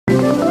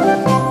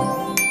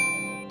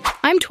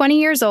I'm 20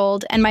 years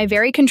old, and my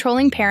very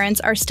controlling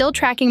parents are still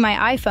tracking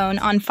my iPhone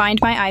on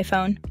Find My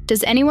iPhone.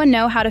 Does anyone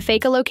know how to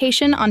fake a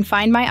location on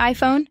Find My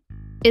iPhone?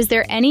 Is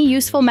there any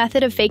useful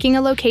method of faking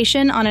a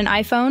location on an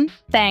iPhone?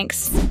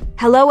 Thanks.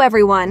 Hello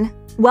everyone.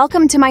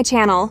 Welcome to my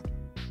channel.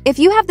 If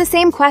you have the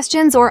same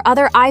questions or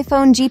other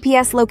iPhone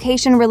GPS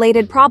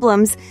location-related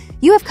problems,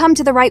 you have come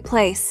to the right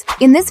place.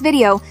 In this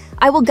video,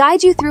 I will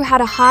guide you through how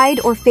to hide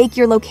or fake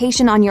your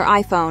location on your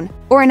iPhone.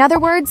 Or in other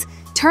words,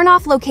 turn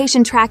off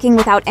location tracking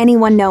without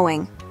anyone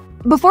knowing.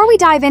 Before we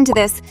dive into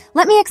this,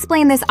 let me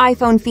explain this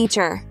iPhone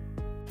feature.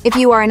 If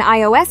you are an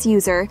iOS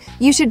user,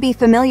 you should be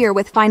familiar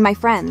with Find My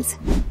Friends.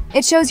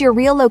 It shows your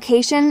real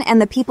location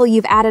and the people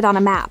you've added on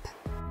a map.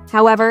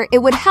 However, it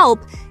would help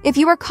if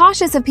you are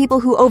cautious of people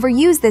who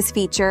overuse this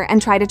feature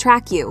and try to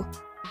track you.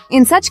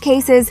 In such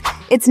cases,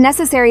 it's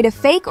necessary to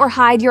fake or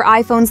hide your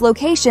iPhone's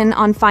location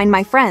on Find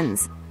My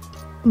Friends.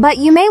 But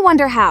you may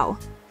wonder how.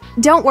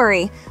 Don't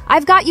worry,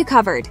 I've got you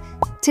covered.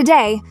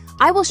 Today,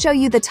 I will show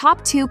you the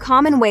top 2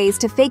 common ways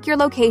to fake your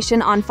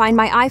location on Find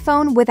My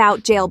iPhone without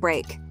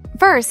jailbreak.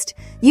 First,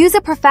 use a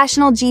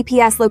professional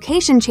GPS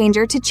location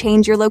changer to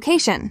change your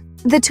location.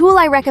 The tool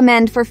I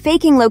recommend for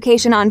faking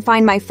location on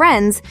Find My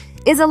Friends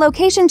is a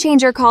location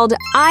changer called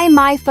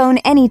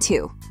iMyFone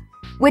AnyTo,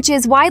 which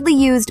is widely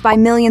used by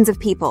millions of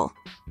people.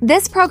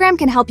 This program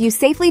can help you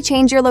safely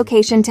change your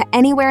location to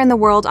anywhere in the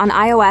world on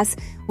iOS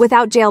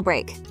without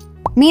jailbreak,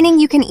 meaning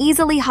you can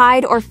easily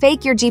hide or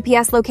fake your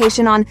GPS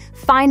location on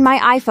Find My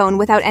iPhone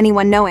without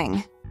anyone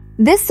knowing.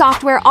 This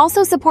software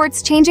also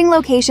supports changing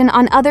location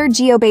on other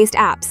geo-based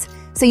apps,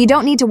 so you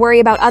don't need to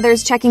worry about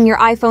others checking your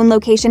iPhone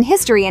location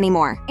history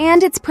anymore.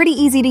 And it's pretty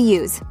easy to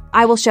use.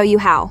 I will show you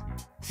how.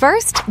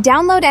 First,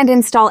 download and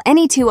install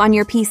AnyTo on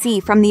your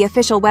PC from the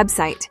official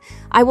website.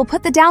 I will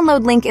put the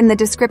download link in the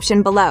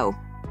description below.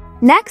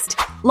 Next,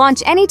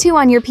 launch AnyTo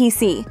on your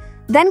PC,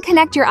 then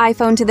connect your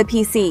iPhone to the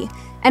PC,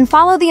 and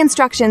follow the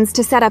instructions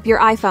to set up your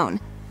iPhone.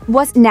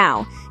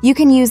 Now, you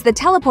can use the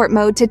teleport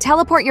mode to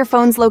teleport your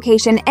phone's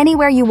location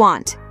anywhere you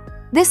want.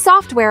 This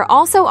software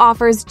also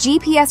offers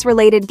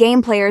GPS-related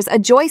game players a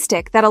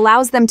joystick that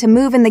allows them to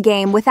move in the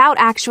game without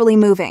actually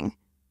moving.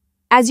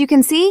 As you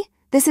can see,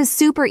 this is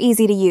super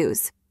easy to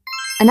use.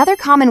 Another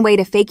common way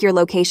to fake your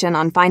location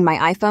on Find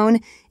My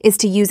iPhone is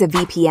to use a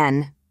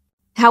VPN.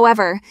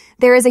 However,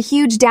 there is a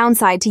huge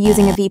downside to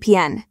using a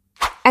VPN.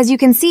 As you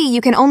can see,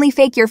 you can only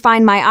fake your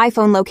Find My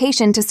iPhone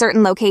location to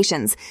certain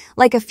locations,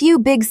 like a few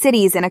big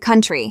cities in a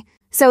country.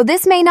 So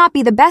this may not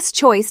be the best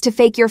choice to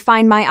fake your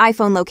Find My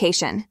iPhone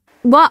location.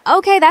 Well,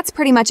 okay, that's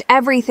pretty much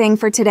everything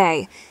for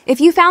today. If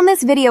you found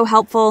this video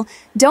helpful,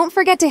 don't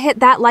forget to hit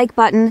that like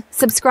button,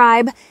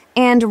 subscribe,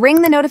 and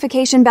ring the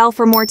notification bell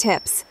for more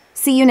tips.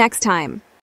 See you next time.